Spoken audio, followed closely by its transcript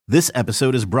This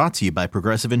episode is brought to you by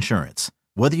Progressive Insurance.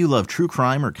 Whether you love true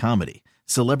crime or comedy,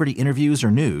 celebrity interviews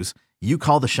or news, you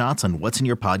call the shots on what's in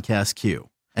your podcast queue.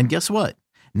 And guess what?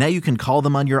 Now you can call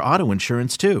them on your auto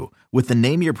insurance too with the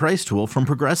Name Your Price tool from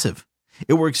Progressive.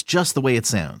 It works just the way it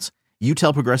sounds. You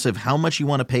tell Progressive how much you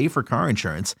want to pay for car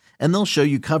insurance, and they'll show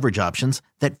you coverage options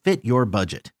that fit your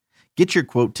budget. Get your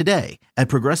quote today at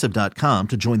Progressive.com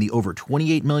to join the over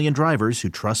 28 million drivers who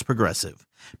trust Progressive.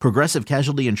 Progressive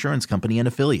Casualty Insurance Company and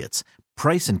Affiliates.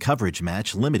 Price and coverage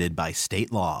match limited by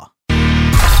state law.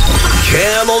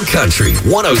 Camel Country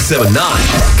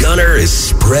 107.9. Gunner is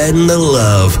spreading the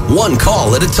love, one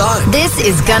call at a time. This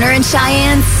is Gunner and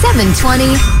Cheyenne 720.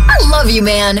 I love you,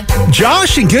 man.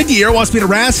 Josh in Goodyear wants me to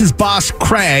harass his boss,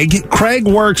 Craig. Craig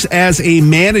works as a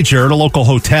manager at a local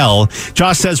hotel.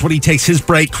 Josh says when he takes his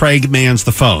break, Craig mans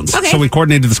the phones. Okay. So we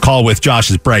coordinated this call with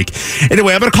Josh's break.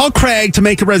 Anyway, I'm going to call Craig to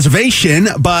make a reservation,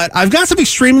 but I've got some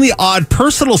extremely odd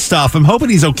personal stuff I'm hoping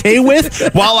he's okay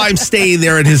with while I'm staying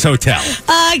there at his hotel.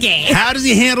 Okay. How does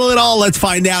he handle it all? Let's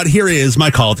find out. Here is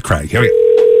my call to Craig. Here we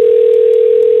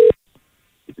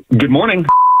go. Good morning,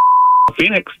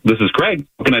 Phoenix. This is Craig.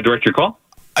 Can I direct your call?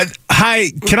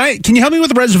 Hi. Can you help me with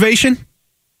the reservation?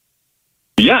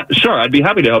 Yeah, sure. I'd be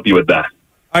happy to help you with that.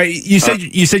 All right. You said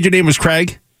your name was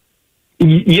Craig?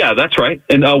 Yeah, that's right.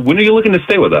 And when are you looking to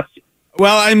stay with us?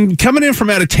 Well, I'm coming in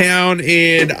from out of town,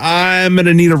 and I'm going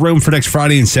to need a room for next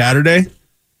Friday and Saturday.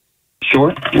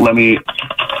 Sure. Let me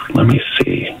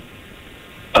see.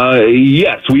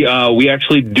 Yes, we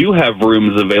actually do have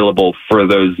rooms available for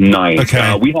those nights.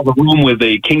 Okay. We have a room with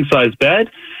a king-size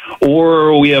bed,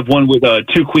 or we have one with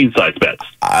two queen-size beds.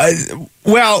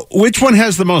 Well, which one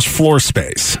has the most floor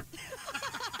space?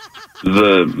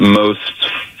 The most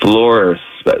floor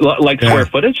square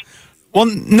footage? Well,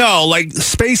 no, like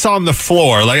space on the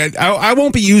floor. Like I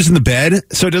won't be using the bed,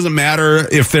 so it doesn't matter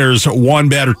if there's one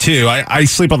bed or two. I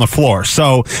sleep on the floor,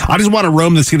 so I just want a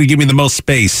room that's going to give me the most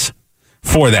space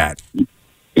for that.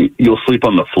 You'll sleep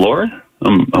on the floor?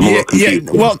 I'm a little confused.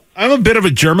 Yeah, well, I'm a bit of a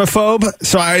germaphobe,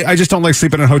 so I just don't like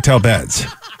sleeping in hotel beds.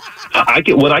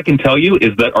 What I can tell you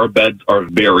is that our beds are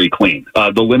very clean.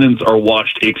 The linens are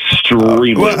washed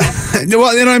extremely well.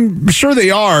 Well, and I'm sure they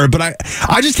are, but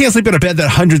I just can't sleep in a bed that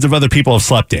hundreds of other people have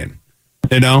slept in.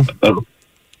 You know?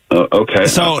 Okay.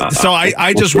 So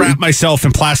I just wrap myself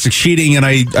in plastic sheeting and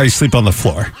I sleep on the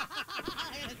floor.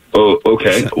 Oh,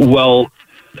 okay. Well,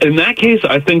 in that case,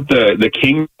 I think the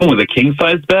king with a king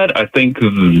size bed, I think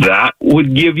that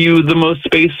would give you the most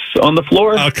space on the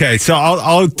floor. Okay, so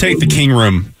I'll take the king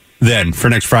room then for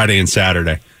next Friday and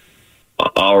Saturday.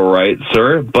 All right,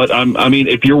 sir. But I mean,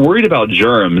 if you're worried about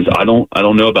germs, I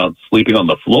don't know about sleeping on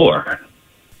the floor.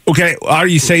 Okay, are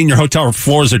you saying your hotel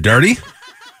floors are dirty?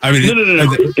 I mean,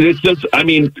 no. It's just, I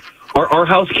mean, our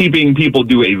housekeeping people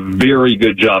do a very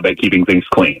good job at keeping things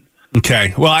clean.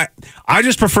 Okay. Well, I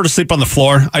just prefer to sleep on the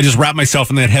floor. I just wrap myself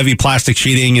in that heavy plastic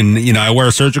sheeting, and I wear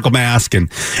a surgical mask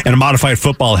and a modified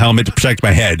football helmet to protect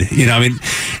my head. I mean,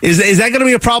 is that going to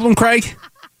be a problem, Craig?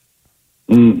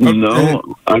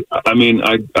 No. I mean,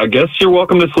 I guess you're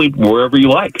welcome to sleep wherever you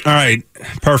like. All right.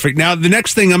 Perfect. Now, the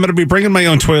next thing, I'm going to be bringing my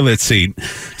own toilet seat.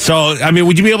 So, I mean,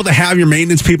 would you be able to have your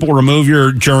maintenance people remove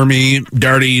your germy,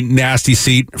 dirty, nasty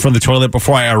seat from the toilet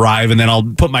before I arrive, and then I'll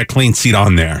put my clean seat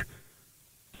on there?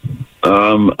 I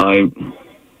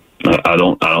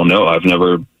don't know. I've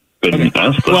never been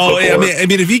asked this Well, before. I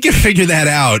mean, if you can figure that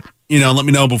out, let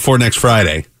me know before next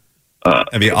Friday.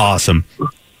 That'd be awesome.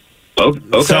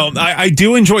 Okay. So I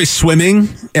do enjoy swimming,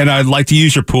 and I'd like to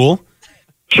use your pool.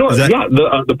 Sure. Yeah,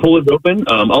 the pool is open.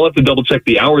 I'll have to double check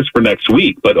the hours for next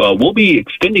week, but we'll be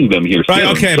extending them here soon.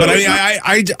 Right. Okay, so, but I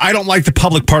mean, I don't like the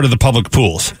public part of the public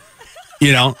pools.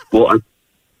 Well,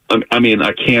 I mean,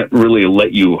 I can't really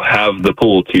let you have the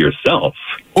pool to yourself.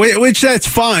 Which that's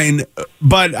fine,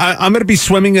 but I'm going to be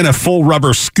swimming in a full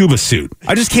rubber scuba suit.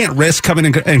 I just can't risk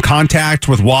coming in contact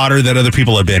with water that other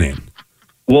people have been in.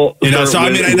 Well, so I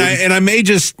mean, and I may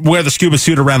just wear the scuba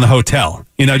suit around the hotel,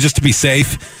 just to be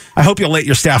safe. I hope you'll let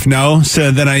your staff know,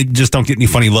 so then I just don't get any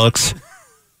funny looks.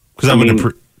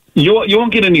 Because you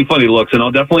won't get any funny looks, and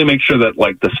I'll definitely make sure that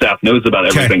the staff knows about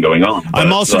everything going on. But,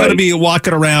 I'm also going to be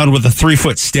walking around with a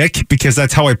 3-foot stick, because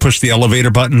that's how I push the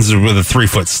elevator buttons, is with a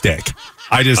 3-foot stick.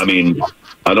 I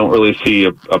don't really see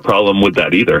a problem with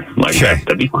that either.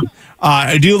 That'd be fine.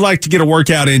 I do like to get a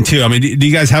workout in too. I mean, do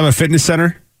you guys have a fitness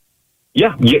center?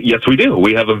 Yeah, yes, we do.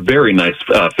 We have a very nice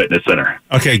fitness center.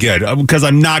 Okay, good. Because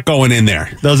I'm not going in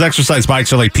there. Those exercise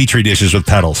bikes are like Petri dishes with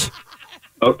pedals.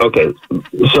 Okay,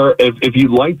 sir, if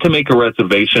you'd like to make a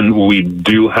reservation, we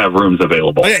do have rooms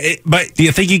available. But do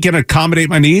you think you can accommodate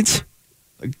my needs?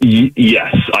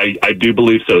 Yes, I do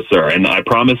believe so, sir. And I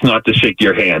promise not to shake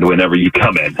your hand whenever you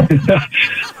come in.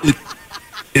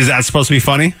 Is that supposed to be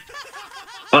funny?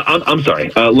 I'm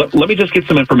sorry. Let me just get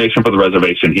some information for the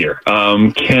reservation here.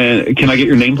 Can I get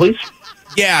your name, please?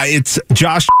 Yeah, it's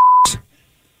Josh.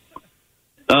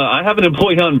 I have an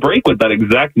employee on break with that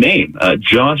exact name,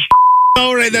 Josh.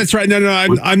 Oh, right, that's right. No,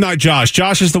 I'm not Josh.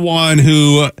 Josh is the one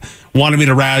who wanted me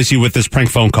to razz you with this prank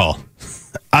phone call.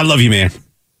 I love you, man.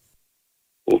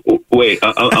 Wait,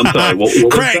 I'm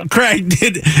sorry. Craig,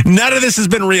 none of this has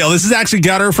been real. This is actually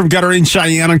Gunner from Gunner in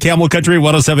Cheyenne on Camel Country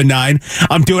 107.9.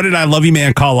 I'm doing it. I love you,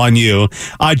 man. Call on you.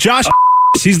 Josh,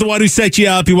 he's the one who set you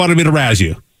up. He wanted me to razz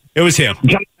you. It was him.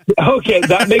 Okay,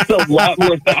 that makes a lot more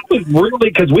sense. That was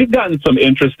really, because we've gotten some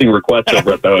interesting requests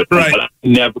over at the hotel, right. but I've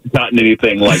never gotten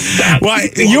anything like that. Well,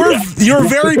 you're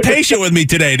very patient with me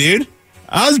today, dude.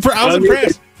 I was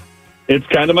impressed. It's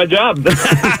kind of my job.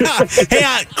 Hey,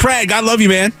 Craig, I love you,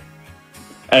 man.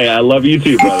 Hey, I love you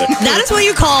too, brother. That is what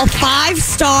you call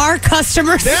 5-star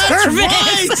customer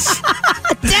service.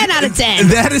 Right. 10 out of 10.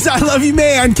 That is I love you,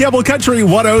 man. Camel Country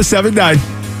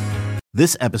 107.9.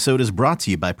 This episode is brought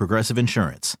to you by Progressive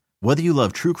Insurance. Whether you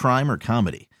love true crime or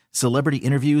comedy, celebrity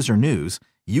interviews or news,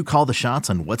 you call the shots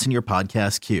on what's in your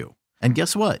podcast queue. And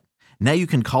guess what? Now you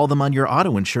can call them on your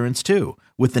auto insurance too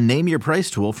with the Name Your Price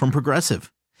tool from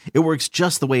Progressive. It works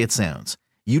just the way it sounds.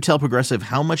 You tell Progressive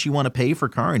how much you want to pay for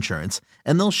car insurance,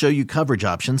 and they'll show you coverage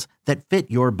options that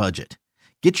fit your budget.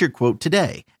 Get your quote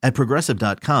today at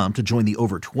Progressive.com to join the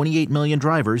over 28 million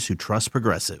drivers who trust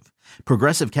Progressive.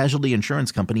 Progressive Casualty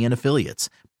Insurance Company and Affiliates.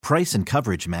 Price and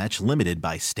coverage match limited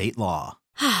by state law.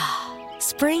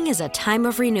 Spring is a time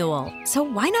of renewal, so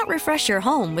why not refresh your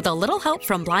home with a little help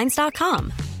from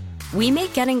Blinds.com? We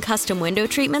make getting custom window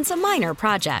treatments a minor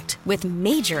project with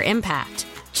major impact.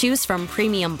 Choose from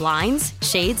premium blinds,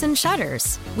 shades, and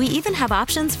shutters. We even have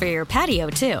options for your patio,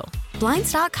 too.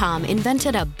 Blinds.com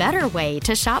invented a better way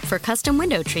to shop for custom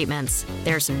window treatments.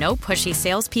 There's no pushy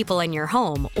salespeople in your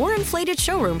home or inflated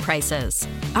showroom prices.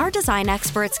 Our design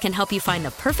experts can help you find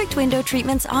the perfect window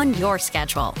treatments on your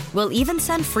schedule. We'll even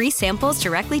send free samples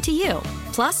directly to you.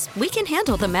 Plus, we can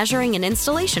handle the measuring and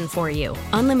installation for you.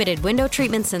 Unlimited window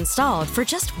treatments installed for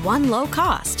just one low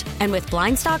cost. And with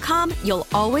Blinds.com, you'll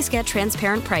always get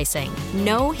transparent pricing.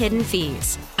 No hidden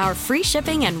fees. Our free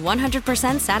shipping and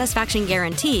 100% satisfaction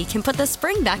guarantee can put the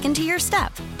spring back into your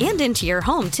step and into your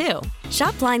home, too.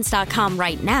 Shop Blinds.com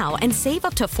right now and save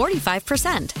up to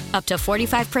 45%. Up to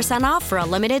 45% off for a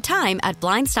limited time at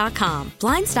Blinds.com.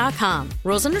 Blinds.com.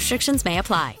 Rules and restrictions may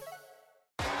apply.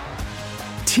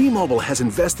 T-Mobile has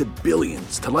invested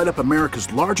billions to light up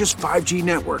America's largest 5G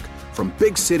network, from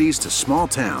big cities to small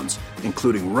towns,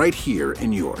 including right here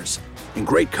in yours. And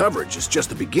great coverage is just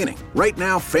the beginning. Right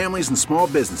now, families and small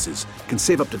businesses can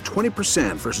save up to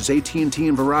 20% versus AT&T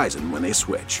and Verizon when they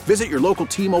switch. Visit your local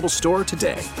T-Mobile store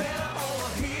today.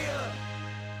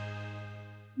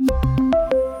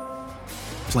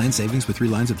 Plan savings with 3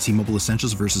 lines of T-Mobile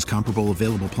Essentials versus comparable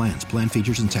available plans. Plan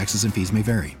features and taxes and fees may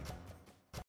vary.